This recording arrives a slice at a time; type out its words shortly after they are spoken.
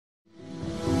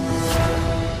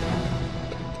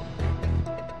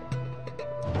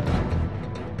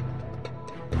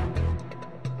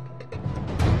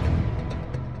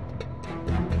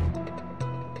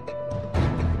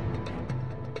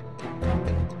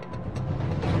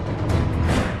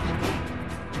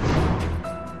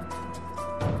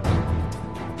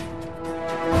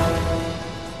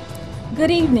Good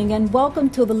evening and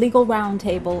welcome to the Legal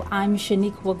Roundtable. I'm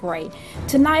Shenequa L.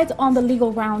 Tonight on the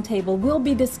Legal Roundtable, we'll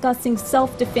be discussing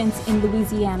self-defense in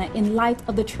Louisiana in light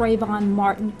of the Trayvon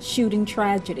Martin shooting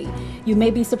tragedy. You may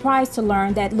be surprised to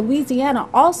learn that Louisiana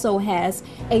also has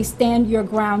a Stand Your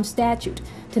Ground statute.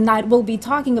 Tonight we'll be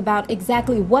talking about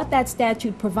exactly what that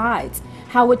statute provides,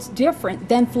 how it's different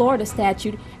than Florida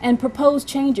statute, and proposed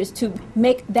changes to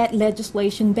make that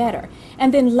legislation better.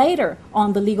 And then later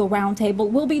on the Legal Roundtable,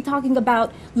 we'll be talking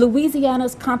about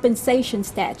Louisiana's compensation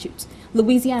statutes,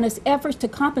 Louisiana's efforts to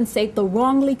compensate the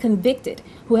wrongly convicted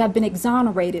who have been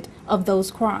exonerated of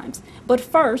those crimes. But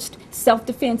first,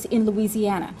 self-defense in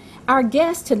Louisiana. Our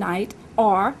guests tonight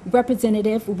are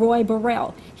Representative Roy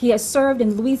Burrell. He has served in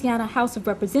the Louisiana House of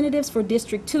Representatives for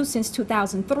District 2 since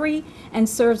 2003 and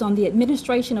serves on the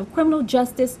Administration of Criminal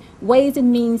Justice, Ways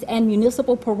and Means, and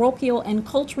Municipal, Parochial, and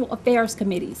Cultural Affairs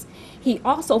Committees. He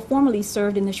also formerly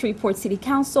served in the Shreveport City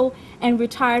Council and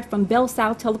retired from Bell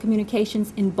South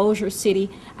Telecommunications in Bossier City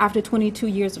after 22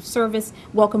 years of service.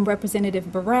 Welcome,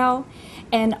 Representative Burrell.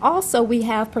 And also we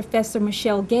have Professor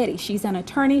Michelle Getty. She's an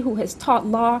attorney who has taught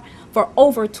law for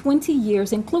over 20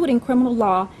 years, including criminal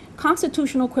law,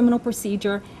 constitutional criminal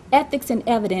procedure, ethics, and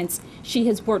evidence. She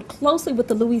has worked closely with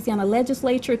the Louisiana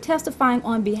legislature, testifying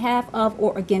on behalf of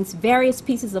or against various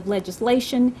pieces of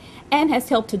legislation, and has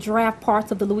helped to draft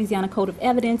parts of the Louisiana Code of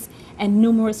Evidence and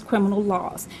numerous criminal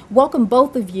laws. Welcome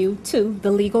both of you to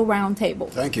the Legal Roundtable.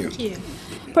 Thank you. Thank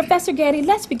you. Professor Getty,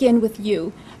 let's begin with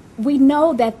you. We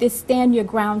know that this Stand Your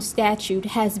Ground statute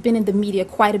has been in the media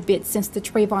quite a bit since the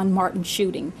Trayvon Martin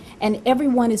shooting, and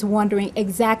everyone is wondering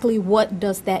exactly what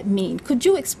does that mean. Could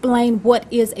you explain what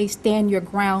is a Stand Your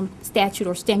Ground statute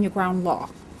or Stand Your Ground law?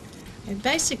 And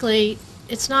basically,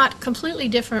 it's not completely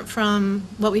different from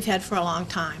what we've had for a long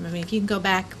time. I mean, if you can go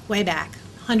back, way back,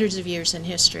 hundreds of years in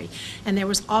history, and there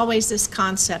was always this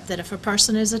concept that if a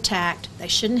person is attacked, they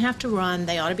shouldn't have to run,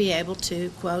 they ought to be able to,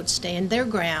 quote, stand their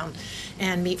ground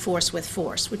and meet force with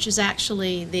force, which is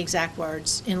actually the exact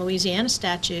words in Louisiana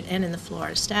statute and in the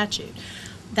Florida statute.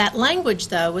 That language,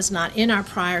 though, was not in our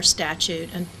prior statute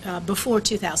before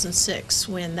 2006,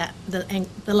 when the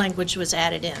language was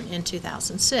added in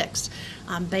 2006.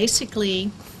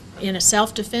 Basically, in a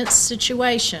self-defense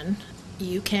situation,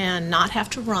 you can not have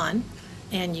to run,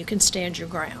 and you can stand your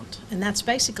ground. And that's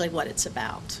basically what it's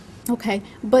about. Okay,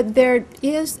 but there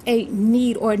is a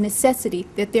need or a necessity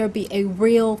that there be a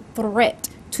real threat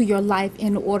to your life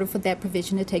in order for that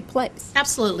provision to take place.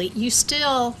 Absolutely. You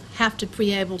still have to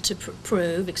be able to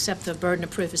prove, except the burden of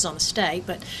proof is on the state,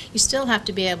 but you still have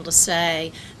to be able to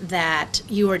say that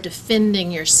you are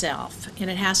defending yourself. And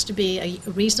it has to be a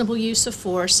reasonable use of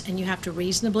force, and you have to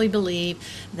reasonably believe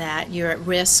that you're at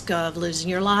risk of losing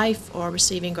your life or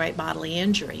receiving great bodily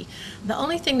injury. The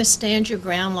only thing the Stand Your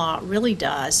Ground law really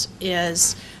does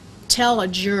is tell a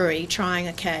jury trying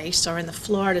a case, or in the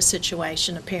Florida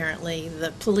situation, apparently,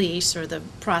 the police or the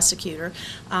prosecutor,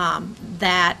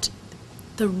 that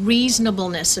the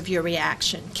reasonableness of your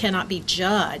reaction cannot be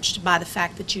judged by the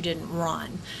fact that you didn't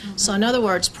run. Mm-hmm. So in other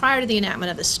words, prior to the enactment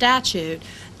of the statute,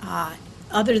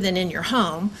 other than in your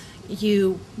home,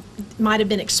 you might have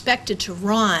been expected to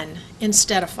run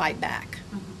instead of fight back,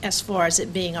 as far as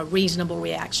it being a reasonable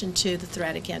reaction to the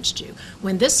threat against you.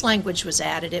 When this language was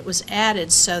added, it was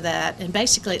added so that, and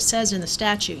basically it says in the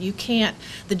statute, you can't,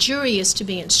 the jury is to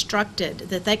be instructed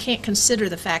that they can't consider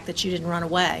the fact that you didn't run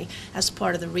away as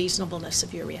part of the reasonableness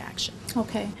of your reaction.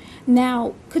 Okay.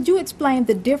 Now, could you explain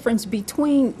the difference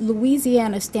between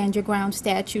Louisiana's Stand Your Ground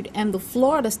statute and the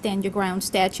Florida Stand Your Ground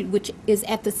statute, which is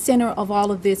at the center of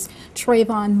all of this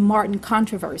Trayvon Martin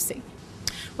controversy?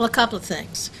 Well, a couple of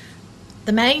things.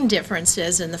 The main difference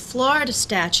is in the Florida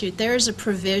statute, there is a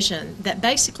provision that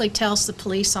basically tells the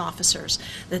police officers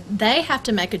that they have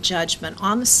to make a judgment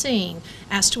on the scene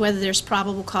as to whether there's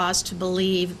probable cause to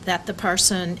believe that the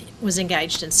person was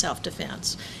engaged in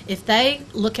self-defense. If they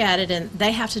look at it and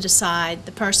they have to decide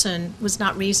the person was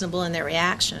not reasonable in their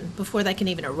reaction before they can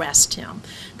even arrest him,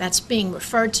 that's being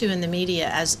referred to in the media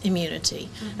as immunity,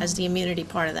 as the immunity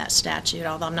part of that statute,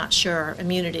 although I'm not sure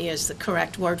immunity is the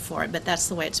correct word for it, but that's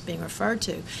the way it's being referred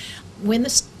to. When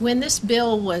this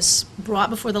bill was brought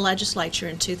before the legislature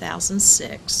in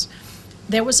 2006,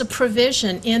 there was a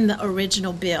provision in the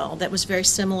original bill that was very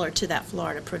similar to that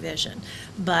Florida provision.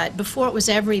 But before it was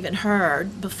ever even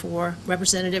heard, before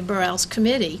Representative Burrell's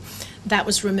committee, that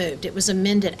was removed. It was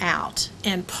amended out.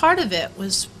 And part of it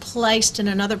was placed in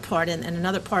another part, in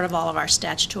another part of all of our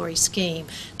statutory scheme,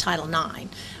 Title IX.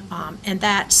 And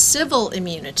that civil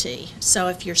immunity, so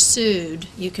if you're sued,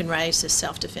 you can raise this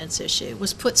self-defense issue,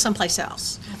 was put someplace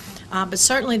else. But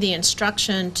certainly the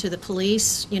instruction to the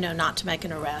police, not to make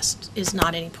an arrest is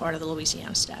not any part of the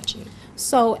Louisiana statute.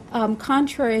 So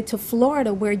contrary to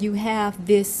Florida, where you have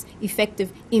this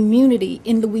effective immunity,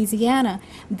 in Louisiana,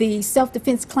 the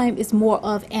self-defense claim is more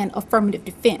of an affirmative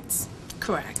defense.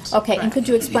 Correct. Okay, Correct. and could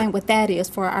you explain what that is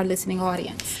for our listening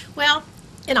audience? Well,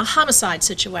 in a homicide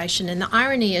situation, and the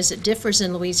irony is it differs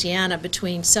in Louisiana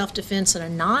between self-defense and a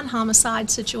non-homicide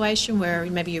situation where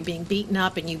maybe you're being beaten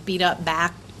up and you beat up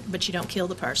back but you don't kill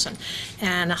the person,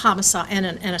 and a homicide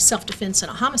and a self-defense in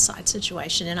a homicide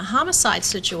situation. In a homicide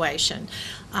situation,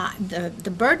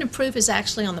 the burden of proof is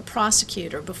actually on the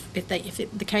prosecutor.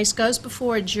 If the case goes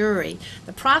before a jury,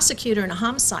 the prosecutor in a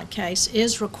homicide case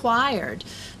is required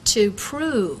to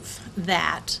prove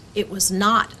that it was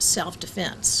not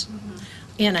self-defense. Mm-hmm.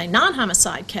 In a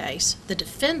non-homicide case, the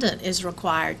defendant is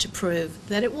required to prove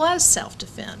that it was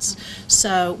self-defense.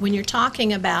 So when you're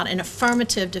talking about an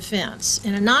affirmative defense,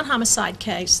 in a non-homicide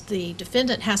case, the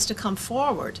defendant has to come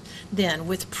forward then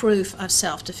with proof of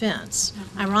self-defense.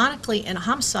 Ironically, in a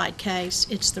homicide case,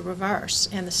 it's the reverse,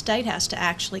 and the state has to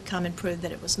actually come and prove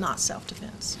that it was not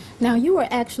self-defense. Now, you were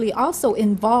actually also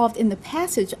involved in the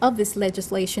passage of this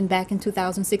legislation back in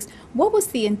 2006. What was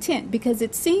the intent? Because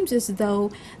it seems as though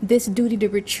this duty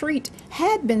to retreat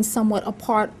had been somewhat a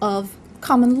part of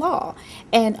common law.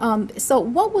 And so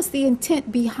what was the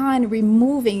intent behind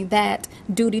removing that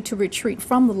duty to retreat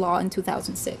from the law in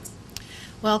 2006?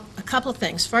 Well, a couple of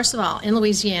things. First of all, in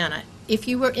Louisiana, if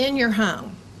you were in your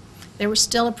home, there was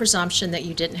still a presumption that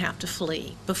you didn't have to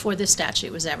flee before this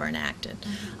statute was ever enacted.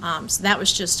 Mm-hmm. So that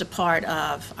was just a part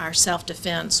of our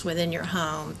self-defense within your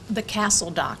home. The castle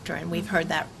doctrine, we've heard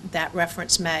that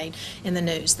reference made in the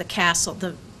news. The castle,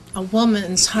 a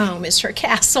woman's home is her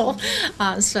castle,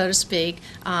 so to speak.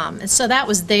 And so that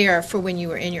was there for when you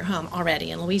were in your home already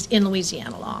in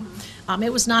Louisiana law.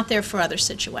 It was not there for other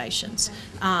situations.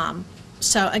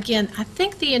 So again, I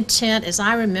think the intent, as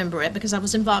I remember it, because I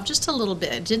was involved just a little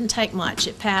bit, it didn't take much.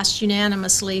 It passed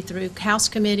unanimously through House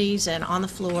committees and on the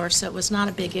floor, so it was not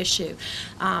a big issue.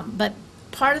 But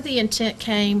part of the intent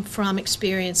came from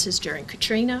experiences during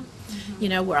Katrina,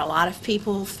 where a lot of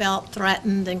people felt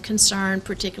threatened and concerned,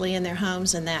 particularly in their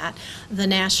homes, and that. The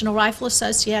National Rifle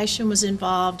Association was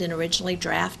involved in originally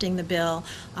drafting the bill,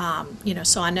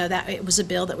 so I know that it was a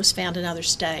bill that was found in other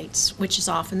states, which is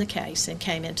often the case, and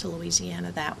came into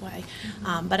Louisiana that way.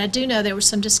 But I do know there was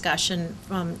some discussion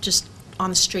from just on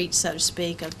the street, so to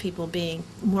speak, of people being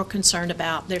more concerned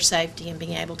about their safety and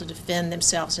being able to defend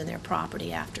themselves and their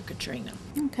property after Katrina.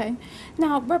 Okay.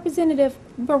 Now, Representative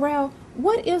Burrell,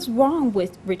 what is wrong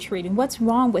with retreating? What's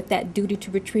wrong with that duty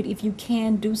to retreat if you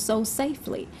can do so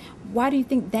safely? Why do you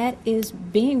think that is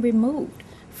being removed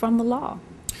from the law?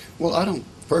 Well,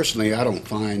 personally, I don't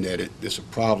find that it's a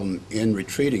problem in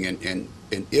retreating, and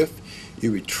if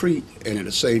you retreat and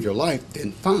it'll save your life,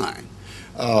 then fine.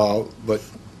 But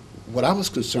what I was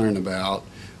concerned about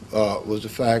was the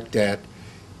fact that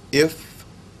if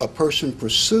a person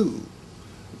pursued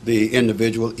the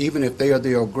individual, even if they are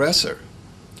the aggressor,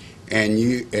 and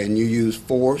you use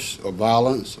force or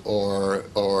violence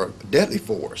or deadly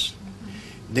force,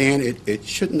 then it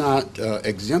should not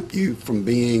exempt you from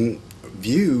being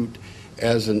viewed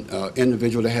as an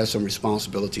individual that has some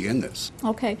responsibility in this.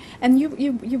 Okay, and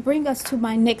you bring us to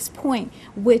my next point,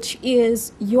 which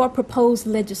is your proposed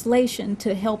legislation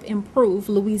to help improve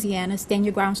Louisiana's Stand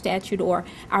Your Ground statute, or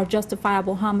our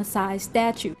justifiable homicide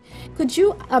statute. Could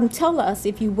you tell us,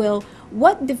 if you will,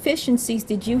 what deficiencies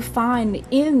did you find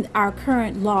in our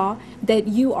current law that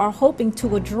you are hoping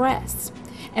to address?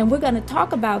 And we're going to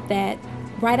talk about that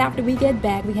right after we get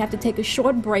back. We have to take a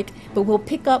short break, but we'll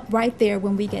pick up right there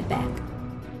when we get back.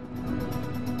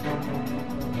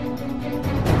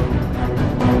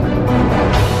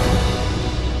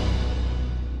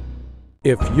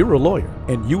 If you're a lawyer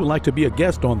and you would like to be a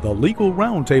guest on the Legal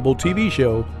Roundtable TV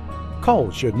show, call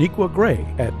Shenequa Gray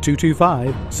at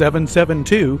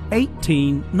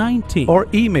 225-772-1819 or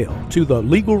email to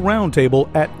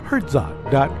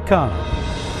thelegalroundtable@hertzock.com.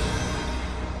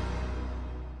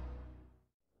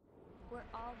 We're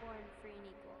all born free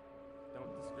and equal. Don't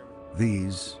discriminate.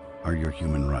 These are your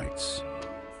human rights.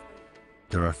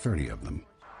 There are 30 of them.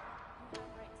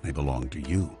 They belong to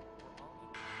you.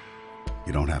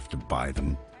 You don't have to buy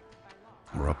them,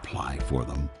 or apply for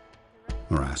them,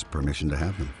 or ask permission to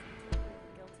have them.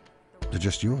 They're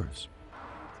just yours.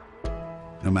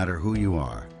 No matter who you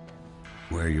are,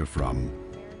 where you're from,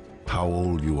 how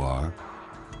old you are,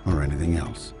 or anything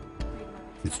else.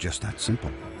 It's just that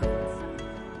simple.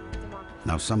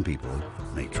 Now, some people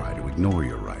may try to ignore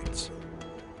your rights,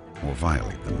 or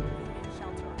violate them,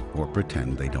 or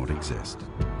pretend they don't exist.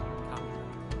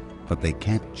 but they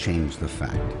can't change the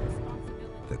fact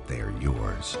that they're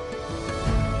yours.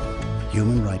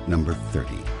 Human right number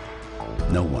 30.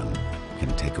 No one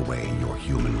can take away your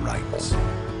human rights.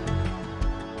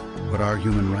 What are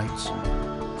human rights?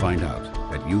 Find out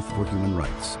at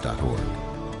youthforhumanrights.org.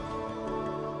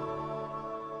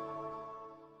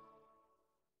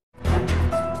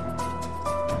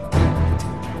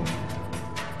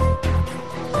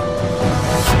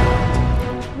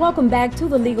 Welcome back to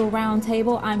the Legal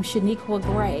Roundtable. I'm Shenequa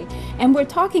Gray, and we're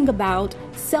talking about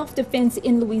self-defense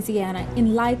in Louisiana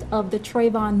in light of the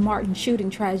Trayvon Martin shooting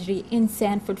tragedy in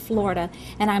Sanford, Florida.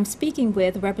 And I'm speaking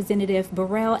with Representative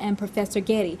Burrell and Professor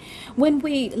Getty. When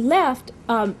we left,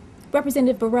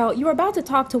 Representative Burrell, you were about to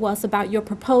talk to us about your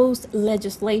proposed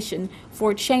legislation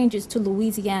for changes to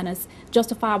Louisiana's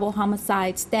justifiable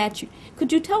homicide statute.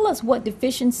 Could you tell us what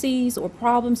deficiencies or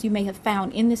problems you may have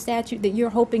found in the statute that you're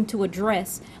hoping to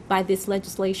address by this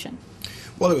legislation?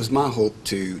 Well, it was my hope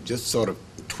to just sort of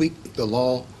tweak the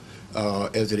law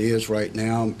as it is right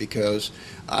now, because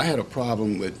I had a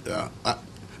problem with, I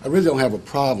really don't have a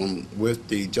problem with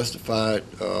the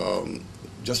justifiable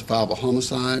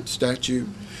homicide statute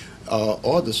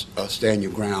or the stand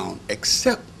your ground,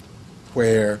 except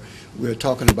where we're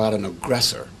talking about an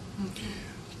aggressor.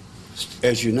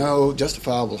 As you know,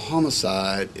 justifiable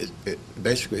homicide, it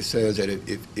basically says that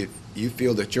if you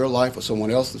feel that your life or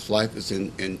someone else's life is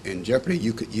in jeopardy,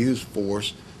 you could use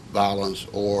force, violence,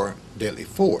 or deadly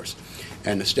force.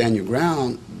 And the stand your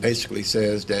ground basically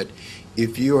says that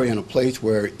if you are in a place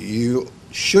where you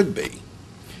should be,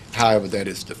 however that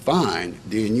is defined,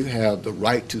 then you have the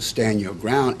right to stand your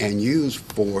ground and use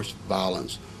force,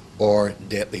 violence, or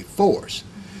deadly force.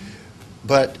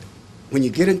 But when you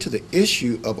get into the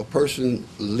issue of a person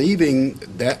leaving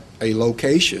a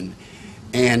location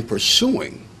and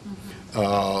pursuing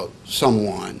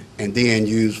someone and then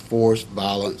use force,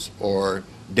 violence, or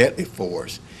deadly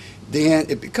force, then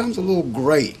it becomes a little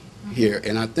gray here.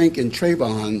 And I think in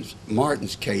Trayvon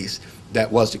Martin's case,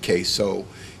 that was the case. So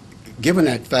given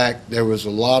that fact, there was a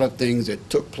lot of things that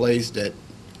took place that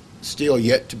still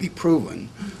yet to be proven.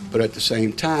 But at the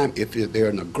same time, if they're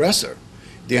an aggressor,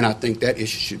 then I think that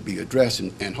issue should be addressed,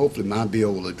 and hopefully my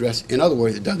bill will address it. In other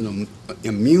words, it doesn't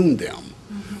immune them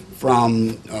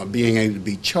from being able to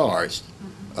be charged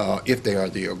if they are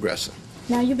the aggressor.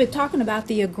 Now, you've been talking about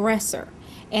the aggressor.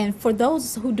 And for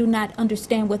those who do not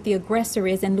understand what the aggressor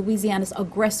is and Louisiana's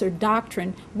aggressor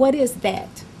doctrine, what is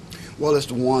that? Well, it's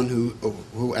the one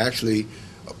who actually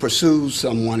pursues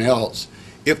someone else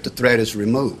if the threat is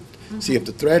removed. See, if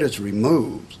the threat is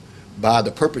removed by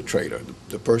the perpetrator,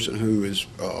 the person who is,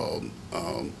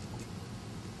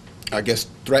 I guess,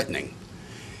 threatening,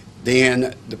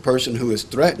 then the person who is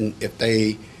threatened, if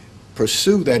they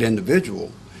pursue that individual,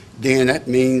 then that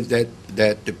means that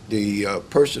the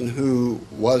person who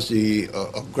was the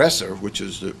aggressor, which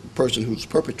is the person who's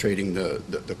perpetrating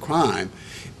the crime,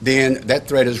 then that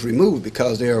threat is removed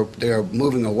because they're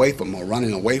moving away from or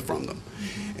running away from them.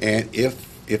 And if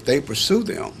they pursue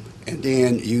them and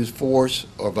then use force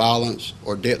or violence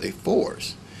or deadly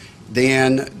force,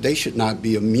 then they should not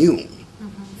be immune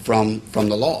from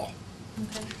the law.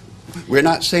 Okay. We're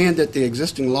not saying that the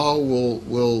existing law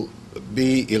will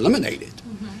be eliminated.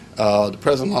 The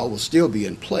present law will still be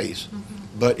in place,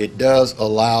 but it does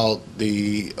allow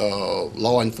the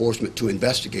law enforcement to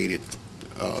investigate it,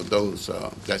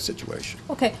 that situation.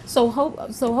 Okay, so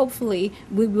hopefully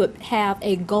we would have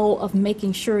a goal of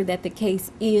making sure that the case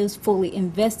is fully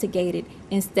investigated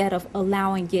instead of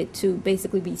allowing it to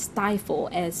basically be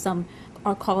stifled, as some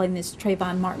are calling this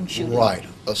Trayvon Martin shooting. Right.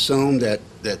 Assume that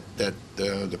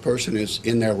the person is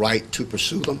in their right to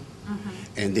pursue them,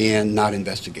 and then not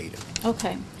investigate it.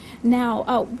 Okay.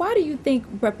 Now, why do you think,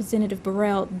 Representative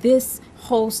Burrell, this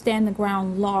whole stand the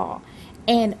ground law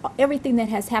and everything that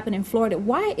has happened in Florida,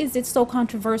 why is it so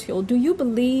controversial? Do you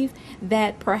believe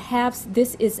that perhaps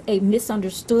this is a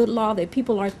misunderstood law, that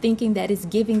people are thinking that it's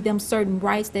giving them certain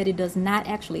rights that it does not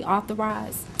actually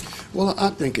authorize? Well, I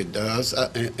think it does,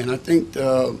 and I think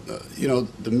you know,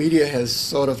 the media has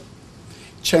sort of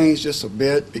changed this a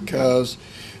bit because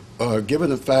given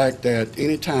the fact that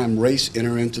anytime race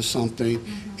enter into something,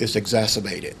 it's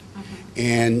exacerbated.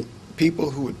 And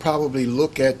people who would probably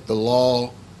look at the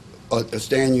law,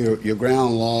 stand your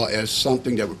ground law, as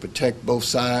something that would protect both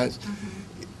sides,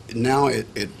 now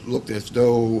it looked as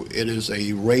though it is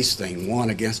a race thing, one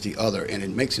against the other, and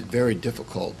it makes it very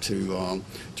difficult to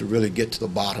really get to the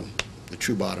bottom the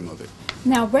true bottom of it.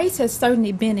 Now, race has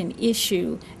certainly been an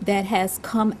issue that has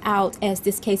come out as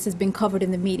this case has been covered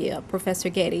in the media, Professor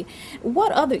Getty.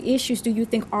 What other issues do you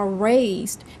think are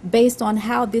raised based on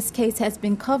how this case has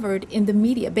been covered in the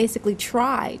media, basically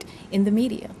tried in the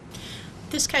media?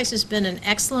 This case has been an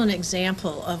excellent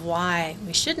example of why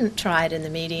we shouldn't try it in the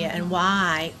media and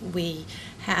why we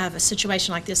have a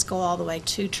situation like this go all the way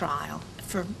to trial.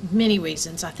 For many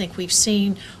reasons. I think we've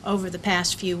seen over the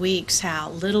past few weeks how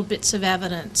little bits of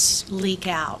evidence leak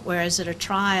out, whereas at a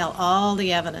trial all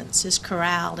the evidence is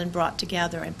corralled and brought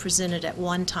together and presented at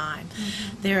one time.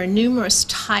 There are numerous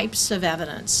types of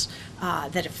evidence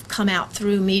that have come out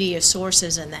through media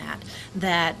sources and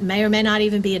that may or may not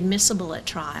even be admissible at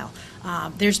trial.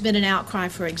 There's been an outcry,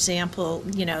 for example,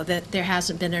 that there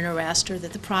hasn't been an arrest or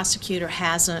that the prosecutor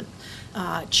hasn't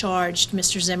charged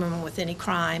Mr. Zimmerman with any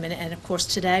crime. And of course,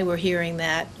 today we're hearing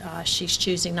that she's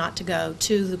choosing not to go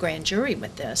to the grand jury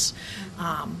with this,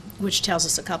 which tells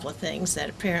us a couple of things, that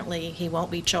apparently he won't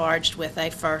be charged with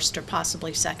a first or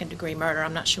possibly second-degree murder.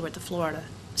 I'm not sure what the Florida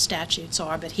statutes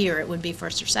are, but here it would be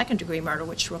first or second degree murder,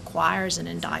 which requires an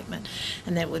indictment,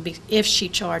 and that would be, if she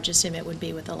charges him, it would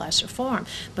be with a lesser form.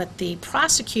 But the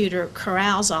prosecutor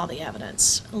corrals all the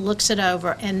evidence, looks it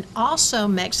over, and also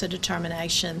makes a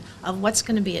determination of what's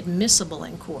going to be admissible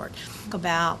in court.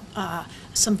 About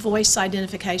some voice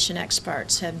identification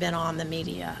experts have been on the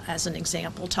media, as an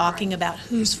example, talking about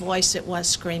whose voice it was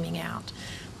screaming out.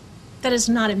 That is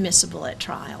not admissible at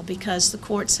trial because the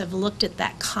courts have looked at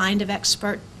that kind of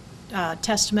expert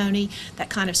testimony, that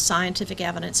kind of scientific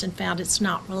evidence, and found it's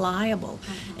not reliable.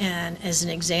 And as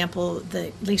an example,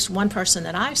 at least one person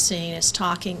that I've seen is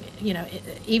talking,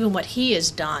 even what he has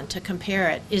done to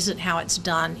compare it isn't how it's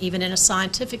done, even in a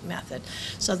scientific method.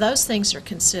 So those things are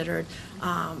considered,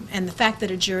 and the fact that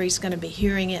a jury is going to be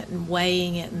hearing it and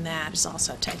weighing it, and that is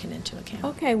also taken into account.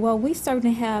 Okay, well, we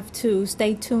certainly have to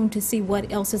stay tuned to see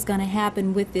what else is going to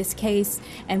happen with this case,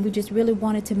 and we just really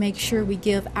wanted to make sure we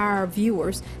give our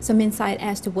viewers some insight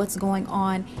as to what's going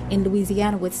on in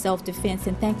Louisiana with self-defense.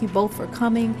 And thank you both for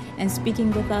coming and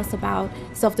speaking with us about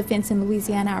self-defense in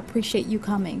Louisiana. I appreciate you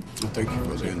coming. Well, thank you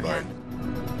for the invite.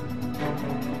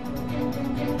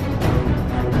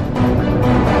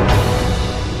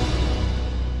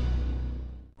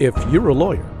 If you're a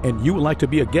lawyer and you would like to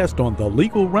be a guest on the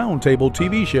Legal Roundtable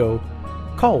TV show,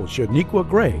 call Shenequa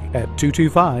Gray at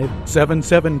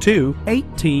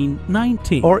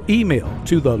 225-772-1819 or email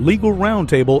to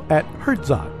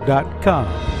thelegalroundtable@hertzock.com.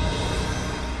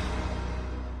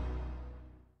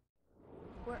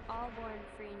 We're all born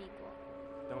free and equal.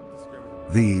 Don't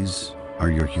discriminate. These are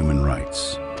your human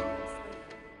rights.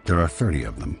 There are 30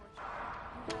 of them.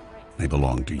 They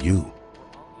belong to you.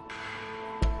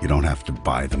 You don't have to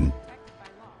buy them,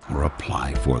 or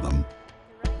apply for them,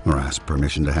 or ask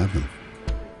permission to have them.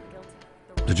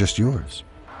 They're just yours.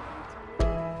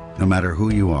 No matter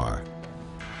who you are,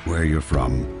 where you're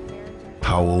from,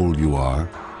 how old you are,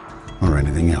 or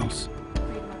anything else.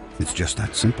 It's just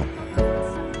that simple.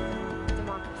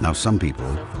 Now, some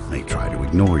people may try to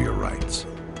ignore your rights,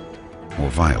 or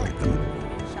violate them,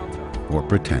 or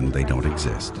pretend they don't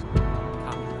exist.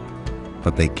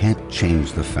 But they can't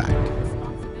change the fact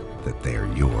that they're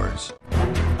yours.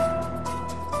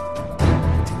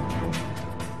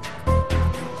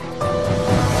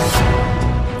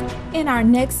 In our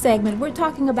next segment, we're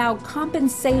talking about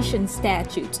compensation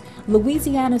statutes,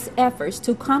 Louisiana's efforts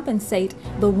to compensate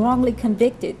the wrongly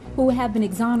convicted who have been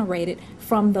exonerated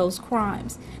from those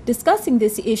crimes. Discussing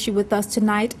this issue with us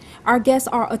tonight, our guests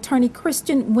are attorney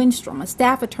Christian Winstrom, a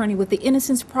staff attorney with the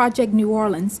Innocence Project New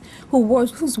Orleans,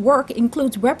 whose work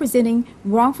includes representing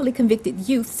wrongfully convicted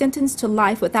youth sentenced to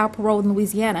life without parole in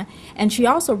Louisiana, and she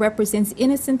also represents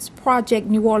Innocence Project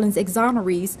New Orleans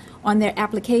exonerees on their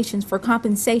applications for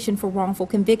compensation for wrongful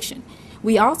conviction.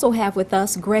 We also have with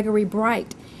us Gregory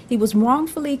Bright. He was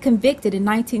wrongfully convicted in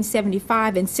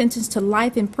 1975 and sentenced to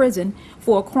life in prison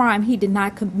for a crime he did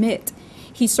not commit.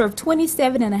 He served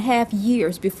 27.5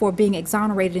 years before being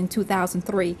exonerated in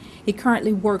 2003. He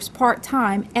currently works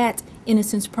part-time at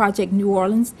Innocence Project New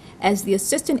Orleans as the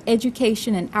Assistant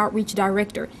Education and Outreach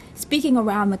Director, speaking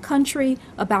around the country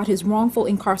about his wrongful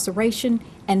incarceration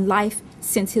and life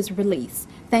since his release.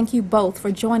 Thank you both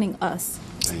for joining us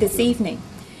this evening.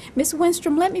 Ms.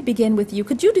 Winstrom, let me begin with you.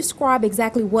 Could you describe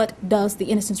exactly what does the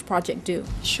Innocence Project do?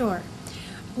 Sure.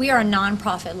 We are a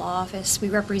nonprofit law office. We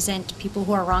represent people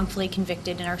who are wrongfully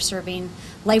convicted and are serving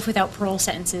life without parole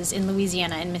sentences in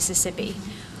Louisiana and Mississippi.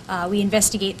 We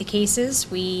investigate the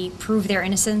cases, we prove their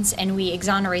innocence, and we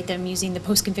exonerate them using the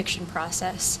post-conviction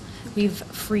process. We've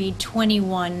freed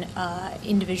 21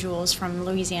 individuals from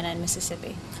Louisiana and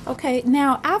Mississippi. Okay,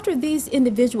 now after these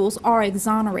individuals are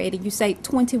exonerated, you say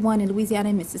 21 in Louisiana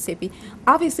and Mississippi,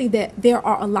 obviously there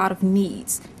are a lot of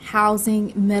needs,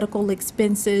 housing, medical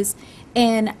expenses,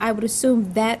 and I would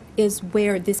assume that is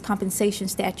where this compensation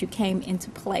statute came into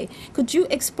play. Could you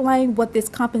explain what this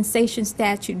compensation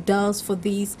statute does for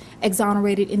these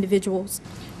exonerated individuals?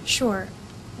 Sure.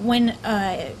 When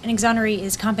an exoneree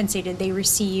is compensated, they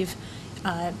receive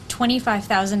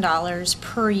 $25,000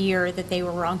 per year that they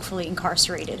were wrongfully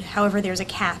incarcerated. However, there's a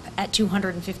cap at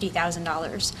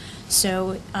 $250,000.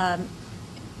 So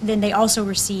then they also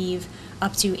receive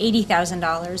up to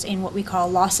 $80,000 in what we call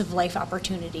loss of life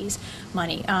opportunities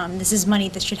money. This is money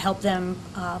that should help them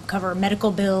cover medical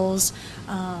bills,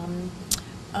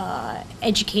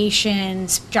 education,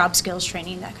 job skills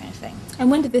training, that kind of thing. And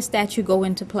when did this statute go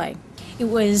into play? It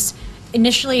was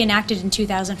initially enacted in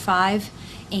 2005,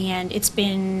 and it's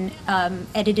been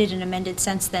edited and amended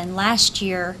since then. Last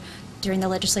year, during the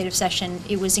legislative session,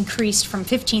 it was increased from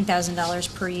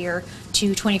 $15,000 per year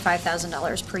to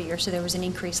 $25,000 per year. So there was an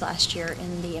increase last year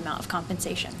in the amount of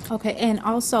compensation. Okay, and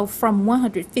also from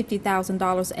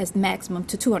 $150,000 as maximum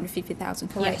to $250,000,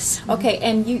 correct? Yes. Okay,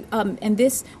 and you and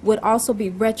this would also be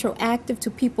retroactive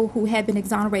to people who had been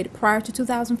exonerated prior to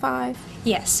 2005?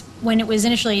 Yes. When it was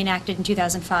initially enacted in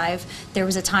 2005, there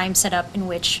was a time set up in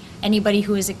which anybody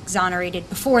who was exonerated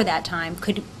before that time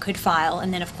could file,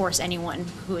 and then of course anyone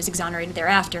who was exonerated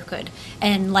thereafter could.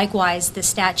 And likewise, the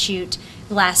statute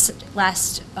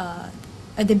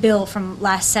the bill from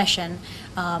last session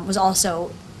was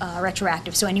also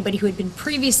retroactive. So anybody who had been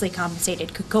previously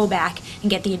compensated could go back and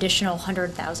get the additional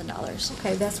 $100,000.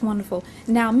 Okay, that's wonderful.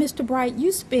 Now, Mr. Bright,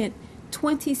 you spent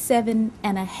 27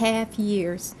 and a half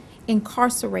years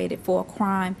incarcerated for a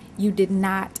crime you did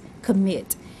not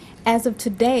commit. As of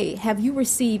today, have you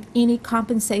received any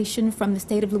compensation from the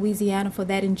state of Louisiana for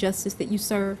that injustice that you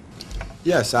served?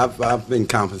 Yes, I've been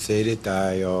compensated.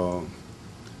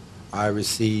 I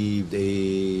received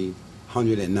a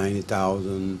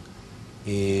 $190,000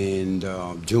 in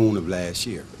June of last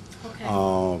year.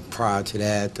 Okay. Prior to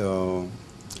that,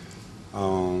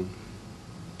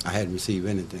 I hadn't received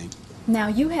anything. Now,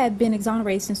 you had been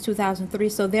exonerated since 2003,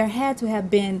 so there had to have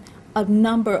been a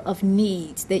number of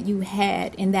needs that you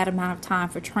had in that amount of time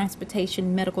for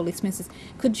transportation, medical expenses.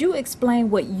 Could you explain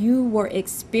what you were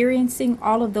experiencing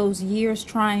all of those years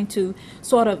trying to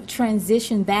sort of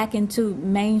transition back into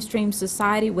mainstream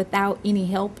society without any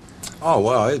help? Oh,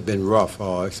 well, it's been rough.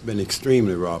 It's been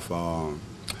extremely rough.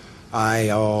 I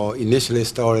initially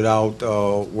started out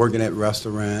working at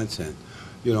restaurants and,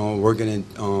 working at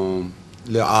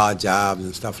little odd jobs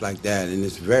and stuff like that, and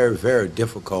it's very, very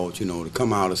difficult, to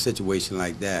come out of a situation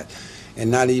like that and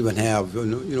not even have,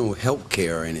 health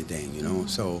care or anything,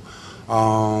 So,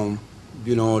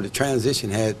 the transition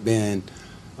has been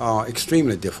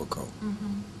extremely difficult.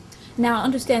 Mm-hmm. Now, I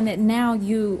understand that now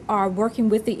you are working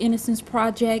with the Innocence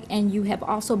Project and you have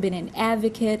also been an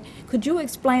advocate. Could you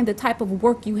explain the type of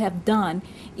work you have done,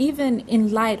 even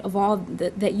in light of all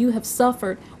that you have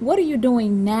suffered? What are you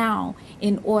doing now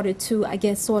in order to, I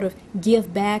guess, sort of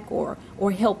give back or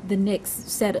help the next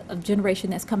set of generation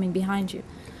that's coming behind you?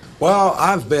 Well,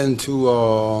 I've been to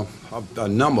a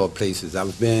number of places.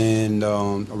 I've been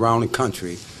around the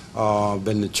country.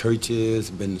 Been to churches,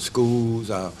 been to schools.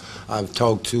 I've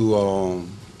talked to,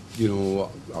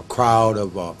 a crowd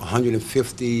of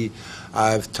 150.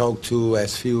 I've talked to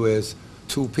as few as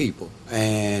 2 people.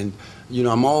 And,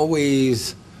 I'm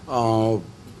always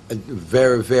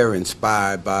very, very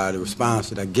inspired by the response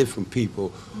that I get from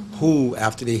people who,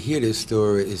 after they hear this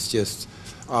story, is just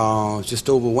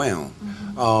overwhelmed.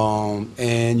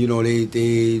 And,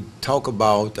 they talk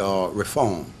about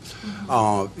reform.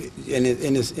 And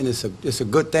it's a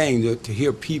good thing to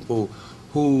hear people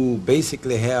who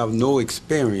basically have no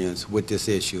experience with this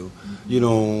issue,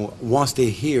 once they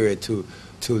hear it, to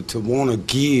want to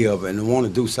give and want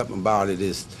to do something about it.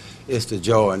 It's the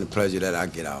joy and the pleasure that I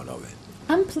get out of it.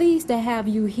 I'm pleased to have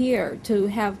you here, to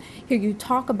hear you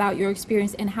talk about your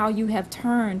experience and how you have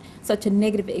turned such a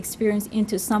negative experience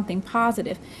into something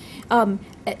positive.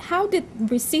 How did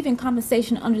receiving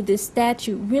compensation under this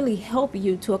statute really help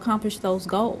you to accomplish those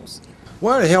goals?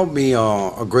 Well, it helped me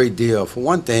a great deal. For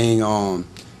one thing,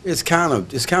 it's kind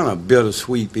of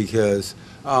bittersweet because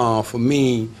for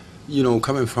me,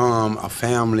 coming from a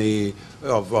family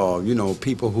of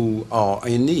people who are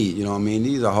in need,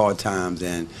 these are hard times,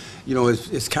 and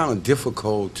it's kind of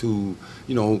difficult to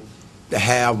to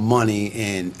have money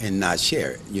and not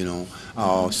share it, you know.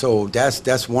 So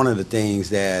that's one of the things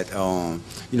that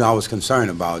you know, I was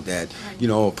concerned about, that you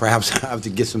know, perhaps I have to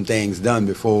get some things done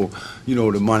before, you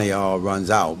know, the money runs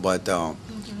out. But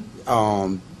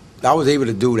I was able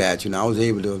to do that, you know. I was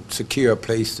able to secure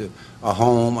a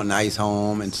home, a nice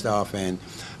home and stuff, and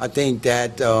I think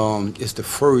that is the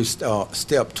first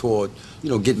step toward, you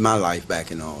know, getting my life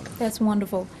back in order. That's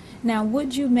wonderful. Now,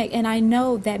 would you make, and I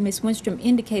know that Ms. Winstrom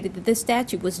indicated that this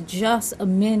statute was just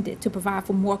amended to provide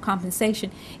for more compensation.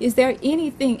 Is there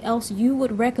anything else you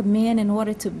would recommend in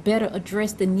order to better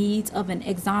address the needs of an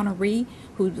exoneree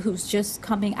who's just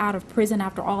coming out of prison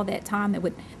after all that time,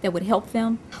 that would help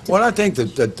them? Well, I think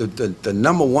the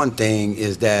number one thing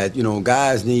is that, you know,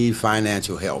 guys need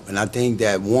financial help. And I think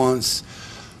that once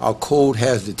our code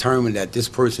has determined that this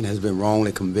person has been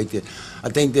wrongly convicted, I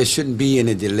think there shouldn't be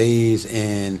any delays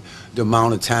in the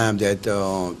amount of time that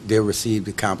they receive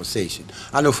the compensation.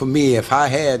 I know for me, if I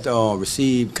had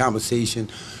received compensation,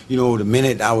 you know, the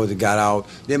minute I would have got out,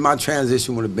 then my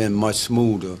transition would have been much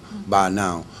smoother by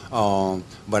now.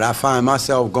 But I find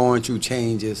myself going through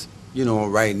changes, you know,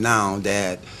 right now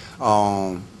that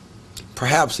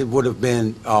perhaps it would have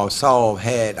been solved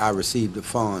had I received the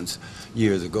funds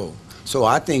years ago. So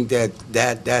I think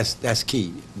that's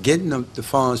key. Getting the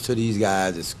funds to these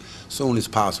guys as soon as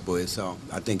possible is,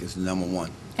 I think, is number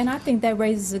one. And I think that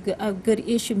raises a good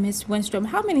issue, Ms. Winstrom.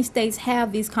 How many states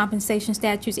have these compensation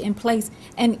statutes in place,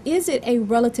 and is it a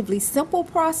relatively simple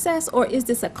process, or is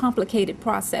this a complicated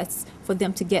process for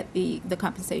them to get the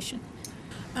compensation?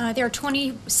 There are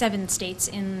 27 states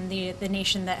in the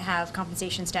nation that have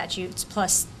compensation statutes,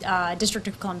 plus District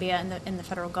of Columbia and the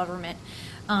federal government.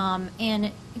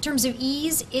 And in terms of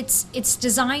ease, it's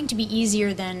designed to be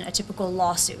easier than a typical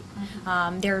lawsuit.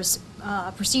 There's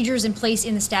procedures in place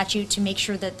in the statute to make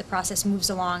sure that the process moves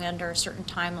along under a certain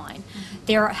timeline.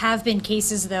 There have been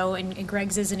cases, though, and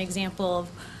Greg's is an example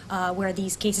of where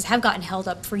these cases have gotten held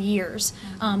up for years.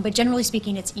 But generally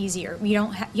speaking, it's easier.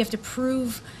 You have to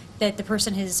prove that the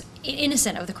person is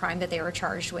innocent of the crime that they were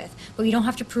charged with, but you don't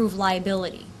have to prove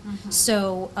liability.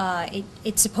 So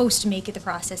it's supposed to make the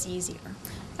process easier.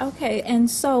 Okay, and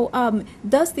so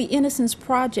does the Innocence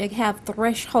Project have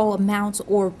threshold amounts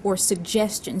or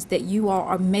suggestions that you all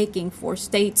are making for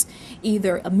states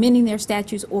either amending their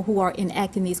statutes or who are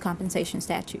enacting these compensation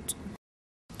statutes?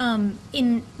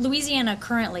 In Louisiana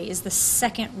currently is the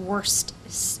second worst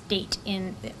state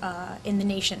in the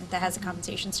nation that has a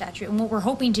compensation statute, and what we're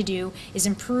hoping to do is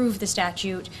improve the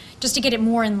statute just to get it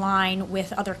more in line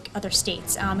with other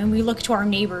states. And we look to our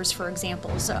neighbors for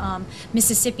examples.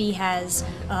 Mississippi has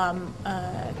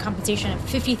a compensation of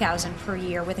 $50,000 per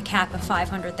year with a cap of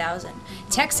 $500,000.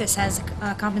 Texas has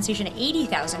a compensation of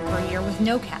 $80,000 per year with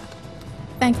no cap.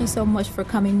 Thank you so much for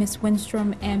coming, Ms.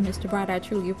 Winstrom and Mr. Bright. I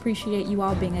truly appreciate you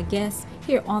all being a guest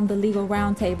here on the Legal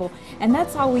Roundtable. And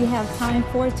that's all we have time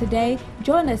for today.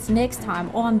 Join us next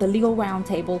time on the Legal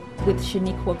Roundtable with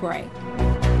Shenequa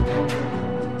Gray.